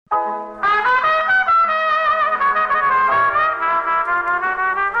Hey,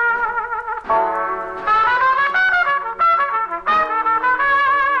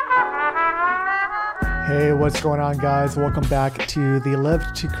 what's going on, guys? Welcome back to the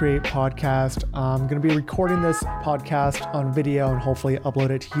Live to Create podcast. I'm going to be recording this podcast on video and hopefully upload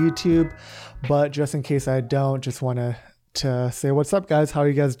it to YouTube. But just in case I don't, just want to say what's up, guys. How are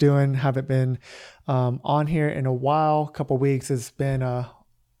you guys doing? Haven't been on here in a while. A couple weeks. It's been a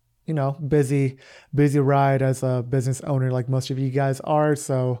busy ride as a business owner, like most of you guys are.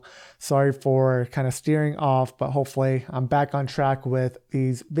 So sorry for kind of steering off, but hopefully I'm back on track with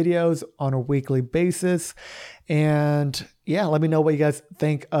these videos on a weekly basis. And yeah, let me know what you guys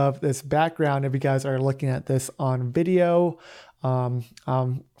think of this background. If you guys are looking at this on video, I'm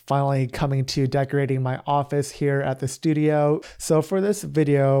finally coming to decorating my office here at the studio. So for this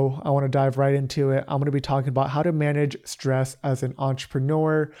video, I want to dive right into it. I'm going to be talking about how to manage stress as an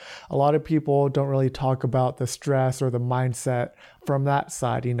entrepreneur. A lot of people don't really talk about the stress or the mindset from that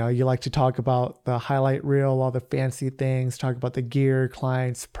side. You like to talk about the highlight reel, all the fancy things, talk about the gear,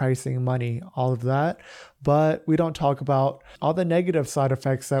 clients, pricing, money, all of that. But we don't talk about all the negative side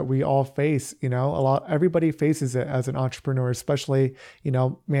effects that we all face. Everybody faces it as an entrepreneur, especially,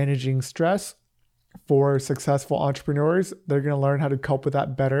 managing stress. For successful entrepreneurs, they're going to learn how to cope with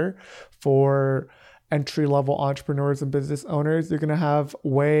that better. For entry-level entrepreneurs and business owners, they're going to have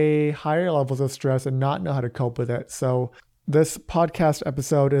way higher levels of stress and not know how to cope with it. So this podcast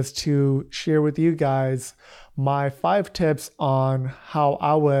episode is to share with you guys my 5 tips on how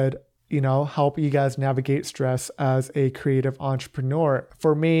I would help you guys navigate stress as a creative entrepreneur.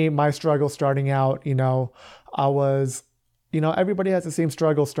 For me, my struggle starting out, I was, everybody has the same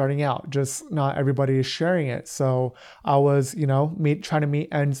struggle starting out, just not everybody is sharing it. So I was, trying to meet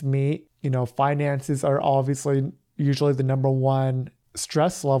ends meet. Finances are obviously usually the number one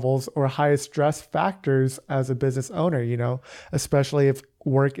stress levels or highest stress factors as a business owner, especially if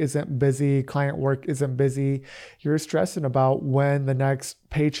work isn't busy, client work isn't busy, you're stressing about when the next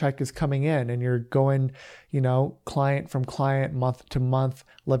paycheck is coming in and you're going, client from client, month to month,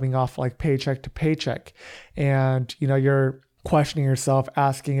 living off like paycheck to paycheck. And, you're questioning yourself,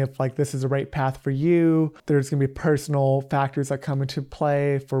 asking if this is the right path for you. There's going to be personal factors that come into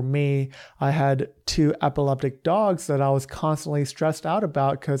play. For me, I had 2 epileptic dogs that I was constantly stressed out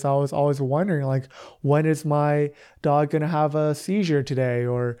about because I was always wondering when is my dog going to have a seizure today,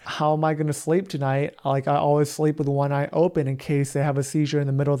 or how am I going to sleep tonight? I always sleep with one eye open in case they have a seizure in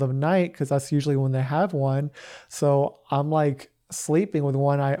the middle of the night, because that's usually when they have one. So I'm sleeping with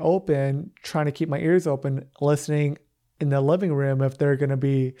one eye open, trying to keep my ears open, listening in the living room if they're going to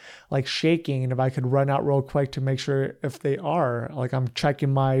be shaking, and if I could run out real quick to make sure if they are. I'm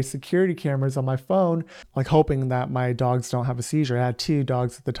checking my security cameras on my phone, hoping that my dogs don't have a seizure. I had 2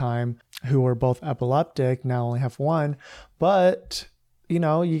 dogs at the time who were both epileptic. Now I only have 1. But you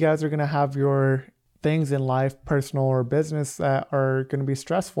guys are going to have your things in life, personal or business, that are going to be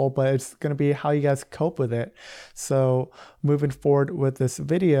stressful, but it's going to be how you guys cope with it. So moving forward with this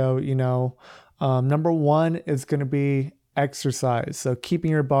video, number 1 is going to be exercise. So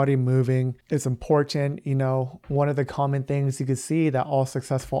keeping your body moving is important. One of the common things you can see that all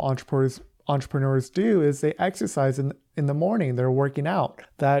successful entrepreneurs do is they exercise in the morning. They're working out.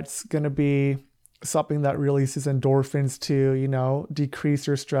 That's going to be something that releases endorphins to, decrease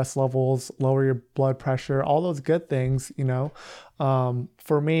your stress levels, lower your blood pressure, all those good things.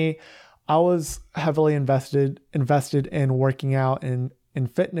 For me, I was heavily invested in working out and in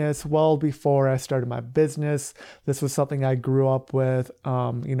fitness well before I started my business. This was something I grew up with,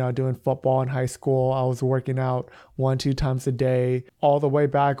 doing football in high school. I was working out 1-2 times a day all the way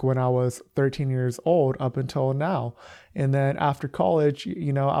back when I was 13 years old up until now. And then after college,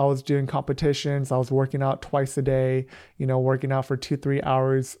 I was doing competitions. I was working out twice a day, working out for 2-3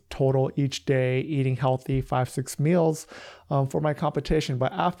 hours total each day, eating healthy 5-6 meals for my competition.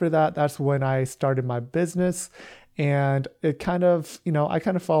 But after that, that's when I started my business. And it kind of, I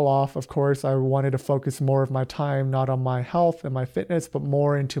kind of fell off. Of course, I wanted to focus more of my time, not on my health and my fitness, but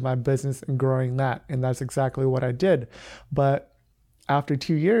more into my business and growing that. And that's exactly what I did. But after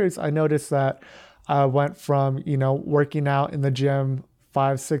 2 years, I noticed that I went from, working out in the gym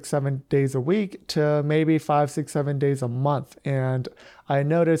 5, 6, 7 days a week to maybe 5, 6, 7 days a month. And I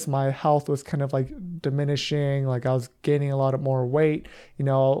noticed my health was kind of diminishing. I was gaining a lot more weight. I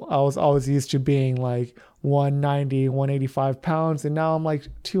was always used to being 190, 185 pounds. And now I'm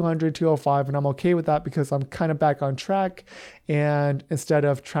 200, 205. And I'm okay with that because I'm kind of back on track. And instead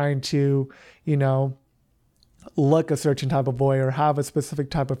of trying to, look a certain type of way or have a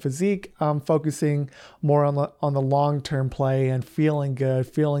specific type of physique. I'm focusing more on the long-term play and feeling good,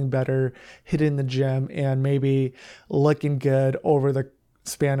 feeling better, hitting the gym, and maybe looking good over the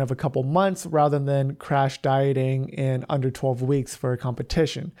span of a couple months rather than crash dieting in under 12 weeks for a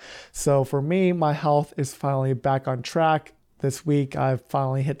competition. So for me, my health is finally back on track. This week, I've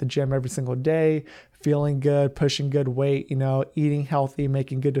finally hit the gym every single day, feeling good, pushing good weight, eating healthy,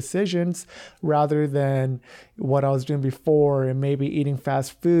 making good decisions rather than what I was doing before and maybe eating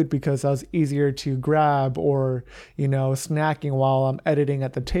fast food because I was easier to grab or, snacking while I'm editing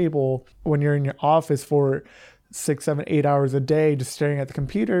at the table. When you're in your office for 6, 7, 8 hours a day just staring at the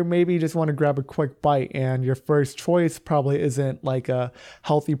computer, maybe you just want to grab a quick bite and your first choice probably isn't like a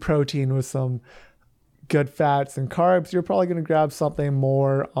healthy protein with some good fats and carbs. You're probably going to grab something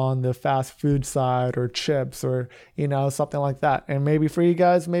more on the fast food side or chips or, something like that. And maybe for you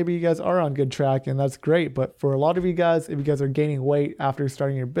guys, maybe you guys are on good track and that's great. But for a lot of you guys, if you guys are gaining weight after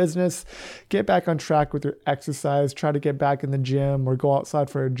starting your business, get back on track with your exercise, try to get back in the gym or go outside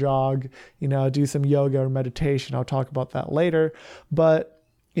for a jog, do some yoga or meditation. I'll talk about that later. But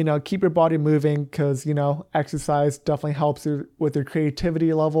keep your body moving because, exercise definitely helps you with your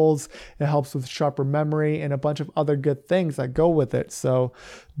creativity levels. It helps with sharper memory and a bunch of other good things that go with it. So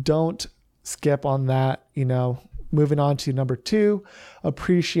don't skip on that, Moving on to number 2,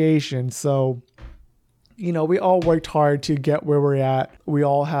 appreciation. So, we all worked hard to get where we're at. We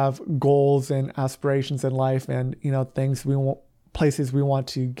all have goals and aspirations in life and, things we want, places we want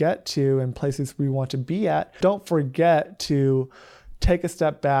to get to and places we want to be at. Don't forget to take a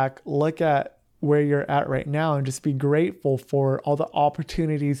step back, look at where you're at right now and just be grateful for all the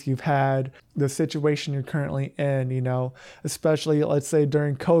opportunities you've had, the situation you're currently in, especially let's say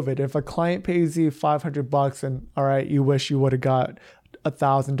during COVID. If a client pays you $500 and all right, you wish you would have got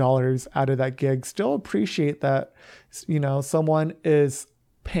 $1,000 out of that gig, still appreciate that, someone is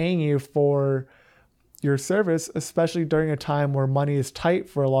paying you for your service, especially during a time where money is tight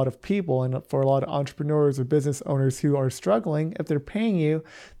for a lot of people and for a lot of entrepreneurs or business owners who are struggling. If they're paying you,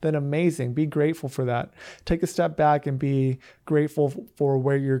 then amazing. Be grateful for that. Take a step back and be grateful for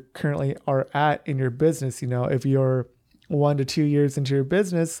where you currently are at in your business. If you're 1 to 2 years into your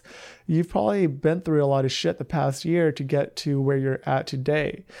business, you've probably been through a lot of shit the past year to get to where you're at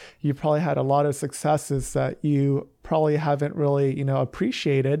today. You probably had a lot of successes that you probably haven't really,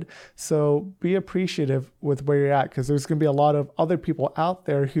 appreciated. So be appreciative with where you're at because there's going to be a lot of other people out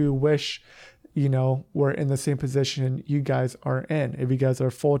there who wish, we're in the same position you guys are in. If you guys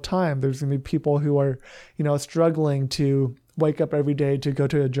are full time, there's going to be people who are, struggling to wake up every day to go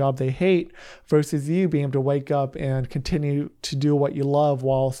to a job they hate versus you being able to wake up and continue to do what you love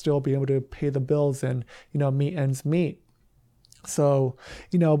while still being able to pay the bills and, meet ends meet. So,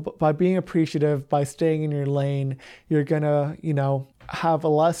 by being appreciative, by staying in your lane, you're going to, have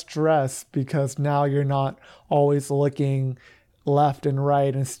less stress because now you're not always looking left and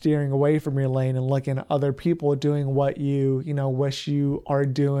right and steering away from your lane and looking at other people doing what you wish you are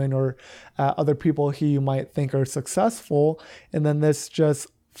doing or other people who you might think are successful. And then this just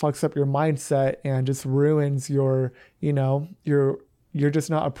fucks up your mindset and just ruins your, you're just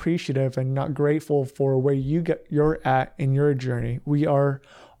not appreciative and not grateful for where you're at in your journey. We are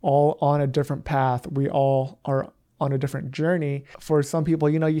all on a different path. We all are on a different journey. For some people,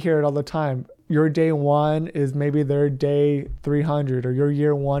 you hear it all the time. Your day 1 is maybe their day 300 or your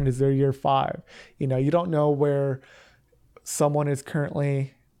year 1 is their year 5. You don't know where someone is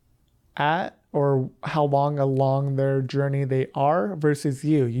currently at or how long along their journey they are versus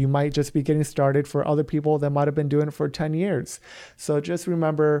you. You might just be getting started. For other people that might have been doing it for 10 years. So just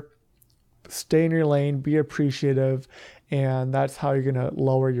remember, stay in your lane, be appreciative, and that's how you're going to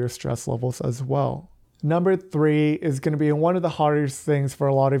lower your stress levels as well. Number 3 is going to be one of the hardest things for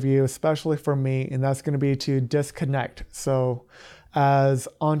a lot of you, especially for me, and that's going to be to disconnect. So as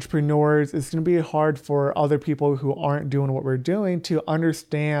entrepreneurs, it's going to be hard for other people who aren't doing what we're doing to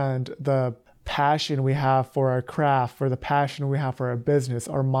understand the passion we have for our craft, for the passion we have for our business.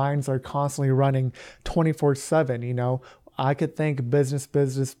 Our minds are constantly running 24/7, I could think business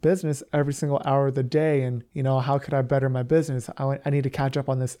every single hour of the day. And, how could I better my business? I need to catch up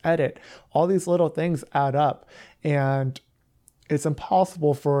on this edit. All these little things add up. And it's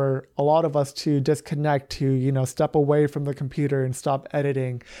impossible for a lot of us to disconnect, to, step away from the computer and stop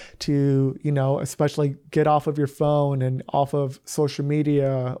editing, to, especially get off of your phone and off of social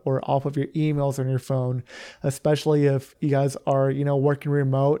media or off of your emails on your phone, especially if you guys are, working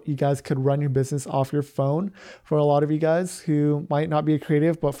remote. You guys could run your business off your phone. For a lot of you guys who might not be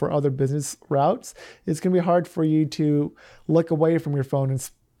creative, but for other business routes, it's going to be hard for you to look away from your phone and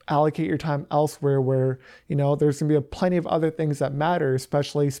allocate your time elsewhere where, there's going to be plenty of other things that matter,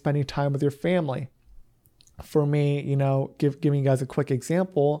 especially spending time with your family. For me, giving you guys a quick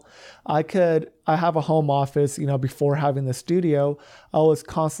example, I have a home office, before having the studio, I was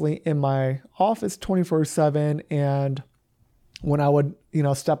constantly in my office 24/7. And when I would,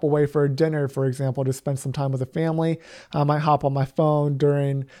 step away for dinner, for example, to spend some time with the family, I might hop on my phone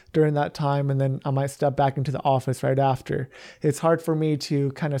during that time, and then I might step back into the office right after. It's hard for me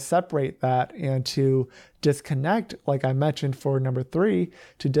to kind of separate that and to disconnect, like I mentioned for number 3,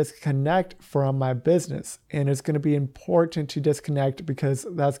 to disconnect from my business. And it's going to be important to disconnect because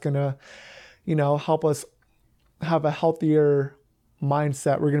that's going to, help us have a healthier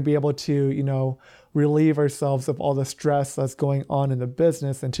mindset. We're going to be able to, relieve ourselves of all the stress that's going on in the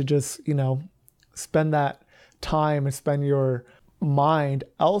business, and to just, spend that time and spend your mind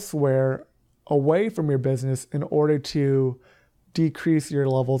elsewhere away from your business in order to decrease your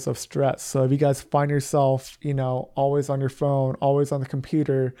levels of stress. So if you guys find yourself, always on your phone, always on the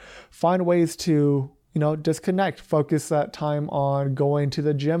computer, find ways to, disconnect, focus that time on going to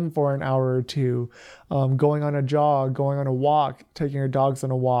the gym for an hour or two, going on a jog, going on a walk, taking your dogs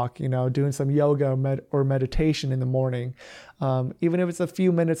on a walk, doing some yoga or meditation in the morning. Even if it's a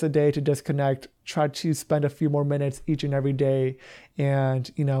few minutes a day to disconnect, try to spend a few more minutes each and every day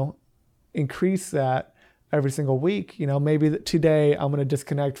and, increase that every single week. Maybe today I'm going to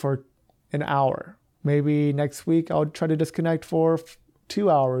disconnect for an hour. Maybe next week I'll try to disconnect for 2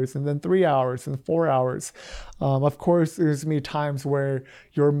 hours, and then 3 hours, and 4 hours. Of course, there's going to be times where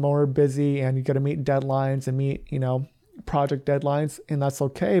you're more busy and you got to meet deadlines and meet, project deadlines, and that's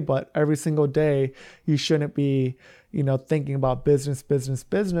okay. But every single day, you shouldn't be, thinking about business,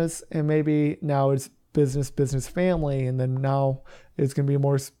 and maybe now it's business, family, and then now it's going to be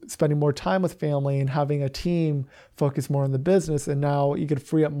more spending more time with family and having a team focus more on the business, and now you could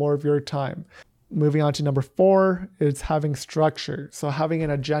free up more of your time. Moving on to number 4, it's having structure. So having an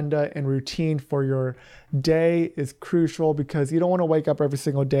agenda and routine for your day is crucial, because you don't want to wake up every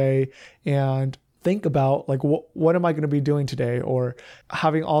single day and think about like, what am I going to be doing today? Or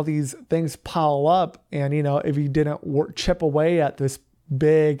having all these things pile up. And, if you didn't chip away at this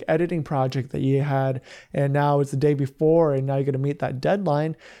big editing project that you had, and now it's the day before, and now you're going to meet that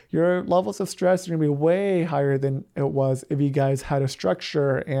deadline, your levels of stress are going to be way higher than it was if you guys had a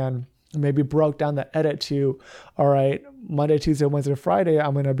structure and maybe broke down the edit to, all right, Monday, Tuesday, Wednesday, Friday,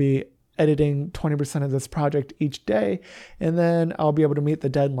 I'm going to be editing 20% of this project each day, and then I'll be able to meet the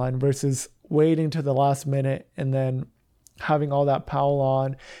deadline, versus waiting to the last minute and then having all that pile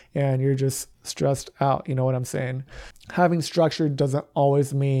on and you're just stressed out. You know what I'm saying? Having structure doesn't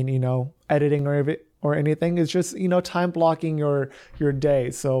always mean, editing or anything. It's just, time blocking your day.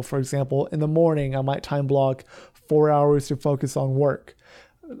 So for example, in the morning, I might time block 4 hours to focus on work.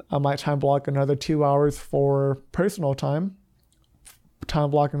 I might time block another 2 hours for personal time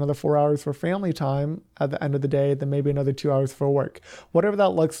block another 4 hours for family time at the end of the day, then maybe another 2 hours for work. Whatever that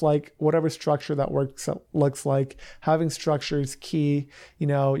looks like, whatever structure that looks like, having structure is key. You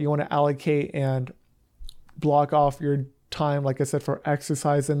want to allocate and block off your time, like I said, for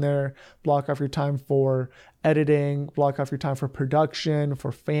exercise in there, block off your time for editing, block off your time for production,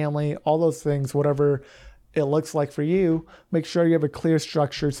 for family, all those things, whatever it looks like for you. Make sure you have a clear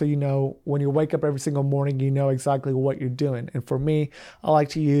structure so when you wake up every single morning, you know exactly what you're doing. And for me, I like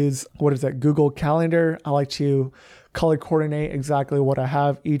to use, Google Calendar. I like to color coordinate exactly what I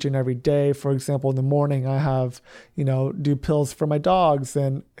have each and every day. For example, in the morning, I have, do pills for my dogs.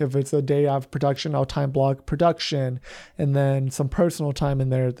 And if it's a day I have production, I'll time block production, and then some personal time in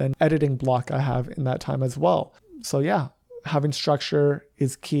there, then editing block I have in that time as well. So yeah, having structure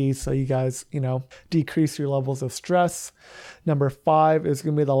is key so you guys, decrease your levels of stress. Number 5 is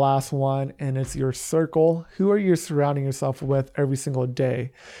going to be the last one, and it's your circle. Who are you surrounding yourself with every single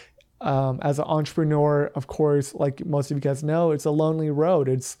day? As an entrepreneur, of course, like most of you guys know, it's a lonely road.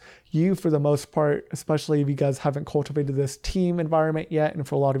 It's you for the most part, especially if you guys haven't cultivated this team environment yet. And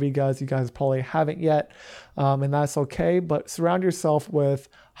for a lot of you guys probably haven't yet. And that's okay. But surround yourself with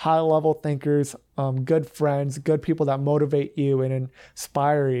high level thinkers, good friends, good people that motivate you and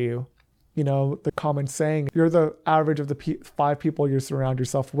inspire you. The common saying, you're the average of the 5 people you surround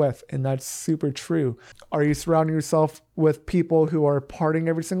yourself with. And that's super true. Are you surrounding yourself with people who are partying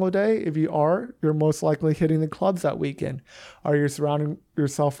every single day? If you are, you're most likely hitting the clubs that weekend. Are you surrounding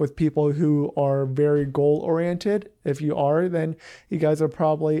yourself with people who are very goal oriented? If you are, then you guys are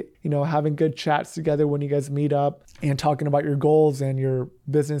probably, having good chats together when you guys meet up and talking about your goals and your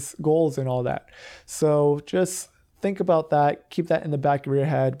business goals and all that. So just think about that. Keep that in the back of your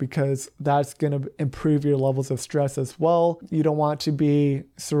head because that's going to improve your levels of stress as well. You don't want to be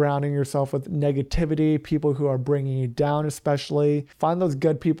surrounding yourself with negativity, people who are bringing you down especially. Find those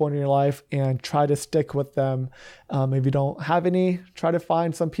good people in your life and try to stick with them. If you don't have any, try to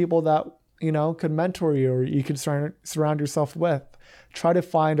find some people that, could mentor you or you could surround yourself with. Try to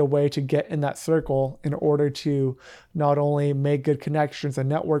find a way to get in that circle in order to not only make good connections and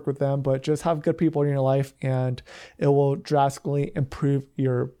network with them, but just have good people in your life, and it will drastically improve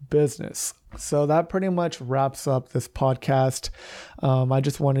your business. So that pretty much wraps up this podcast. I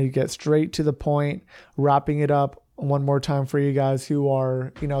just wanted to get straight to the point, wrapping it up one more time for you guys who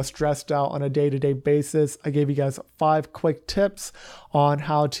are, stressed out on a day-to-day basis. I gave you guys 5 quick tips on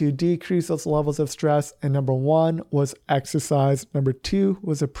how to decrease those levels of stress. And number 1 was exercise. Number 2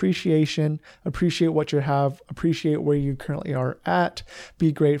 was appreciation. Appreciate what you have. Appreciate where you currently are at.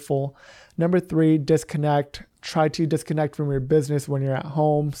 Be grateful. Number 3, disconnect. Try to disconnect from your business when you're at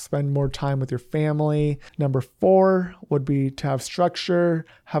home. Spend more time with your family. Number 4 would be to have structure,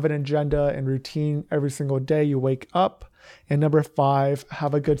 have an agenda and routine every single day you wake up. And number 5,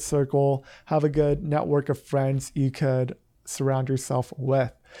 have a good circle, have a good network of friends you could surround yourself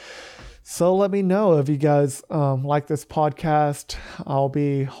with. So let me know if you guys like this podcast. I'll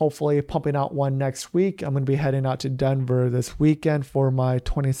be hopefully pumping out one next week. I'm going to be heading out to Denver this weekend for my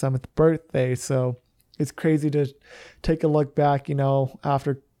 27th birthday. So it's crazy to take a look back,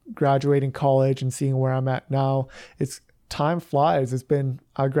 after graduating college and seeing where I'm at now. Time flies.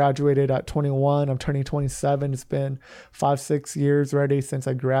 I graduated at 21. I'm turning 27. It's been 5-6 years already since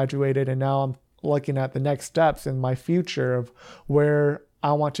I graduated. And now I'm looking at the next steps in my future of where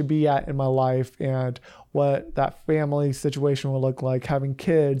I want to be at in my life and what that family situation will look like, having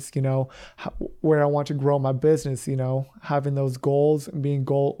kids, where I want to grow my business, having those goals and being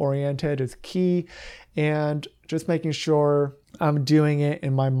goal oriented is key, and just making sure I'm doing it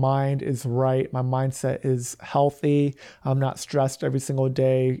and my mind is right. My mindset is healthy. I'm not stressed every single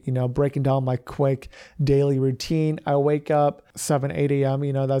day, breaking down my quick daily routine. I wake up 7, 8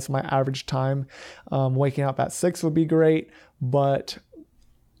 a.m. That's my average time. Waking up at 6 would be great, but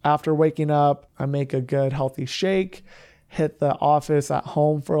after waking up, I make a good healthy shake, hit the office at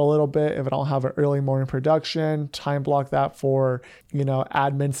home for a little bit. If I don't have an early morning production, time block that for,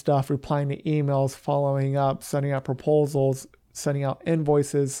 admin stuff, replying to emails, following up, sending out proposals, sending out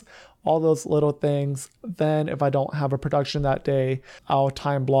invoices, all those little things. Then if I don't have a production that day, I'll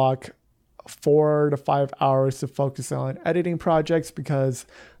time block 4 to 5 hours to focus on editing projects, because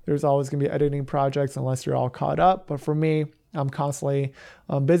there's always going to be editing projects unless you're all caught up. But for me, I'm constantly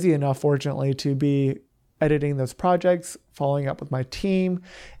busy enough, fortunately, to be editing those projects, following up with my team.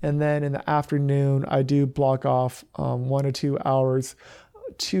 And then in the afternoon, I do block off 1 or 2 hours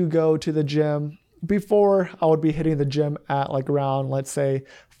to go to the gym. Before, I would be hitting the gym at around, let's say,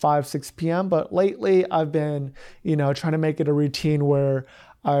 5, 6 p.m. But lately, I've been, trying to make it a routine where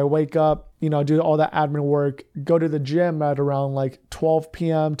I wake up, do all that admin work, go to the gym at around 12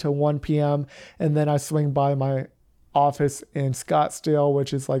 p.m. to 1 p.m. And then I swing by my office in Scottsdale,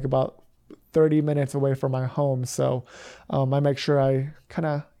 which is about 30 minutes away from my home. So I make sure I kind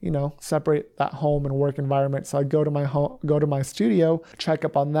of, separate that home and work environment. So I go to my studio, check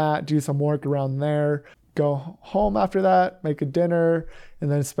up on that, do some work around there, go home after that, make a dinner,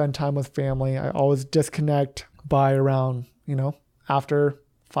 and then spend time with family. I always disconnect by around, after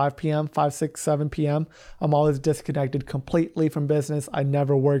 5 p.m., 5, 6, 7 p.m. I'm always disconnected completely from business. I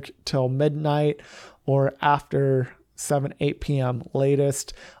never work till midnight or after 7, 8 p.m.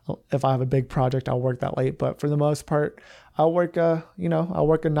 latest. If I have a big project, I'll work that late. But for the most part, I'll work a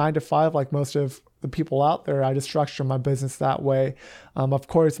 9 to 5 like most of the people out there. I just structure my business that way. Of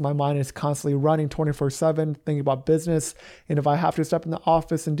course, my mind is constantly running 24/7, thinking about business. And if I have to step in the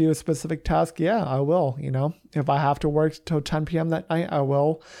office and do a specific task, yeah, I will. If I have to work till 10 p.m. that night, I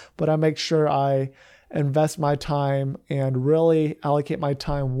will. But I make sure I invest my time and really allocate my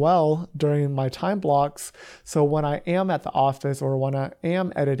time well during my time blocks. So when I am at the office or when I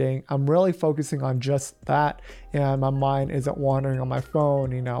am editing, I'm really focusing on just that. And my mind isn't wandering on my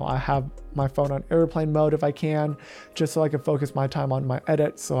phone. I have my phone on airplane mode if I can, just so I can focus my time on my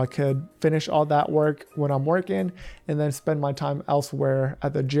edit, so I could finish all that work when I'm working and then spend my time elsewhere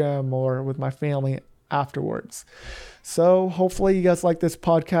at the gym or with my family afterwards. So hopefully you guys like this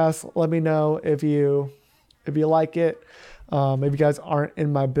podcast. Let me know if you like it. If you guys aren't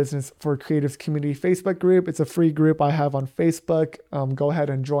in my Business for Creatives community Facebook group, it's a free group I have on Facebook. Go ahead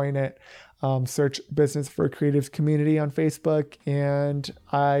and join it. Search Business for Creatives Community on Facebook, and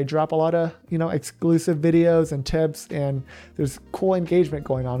I drop a lot of exclusive videos and tips, and there's cool engagement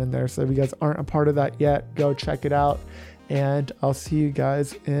going on in there. So if you guys aren't a part of that yet, go check it out, and I'll see you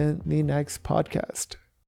guys in the next podcast.